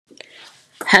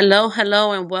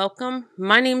Hello, and welcome.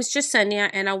 My name is Yesenia,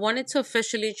 and I wanted to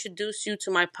officially introduce you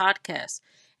to my podcast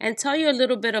and tell you a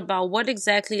little bit about what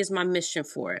exactly is my mission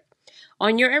for it.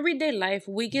 On your everyday life,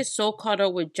 we get so caught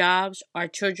up with jobs, our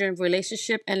children,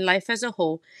 relationship, and life as a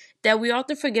whole that we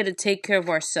often forget to take care of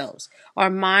ourselves, our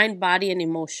mind, body, and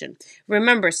emotion.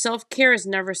 Remember, self care is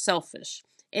never selfish.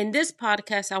 In this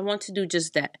podcast, I want to do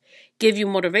just that, give you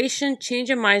motivation, change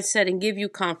your mindset, and give you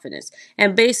confidence,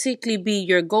 and basically be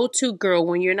your go to girl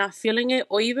when you're not feeling it,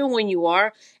 or even when you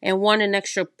are and want an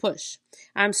extra push.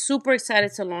 I'm super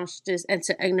excited to launch this and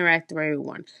to interact with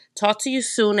everyone. Talk to you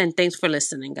soon, and thanks for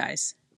listening, guys.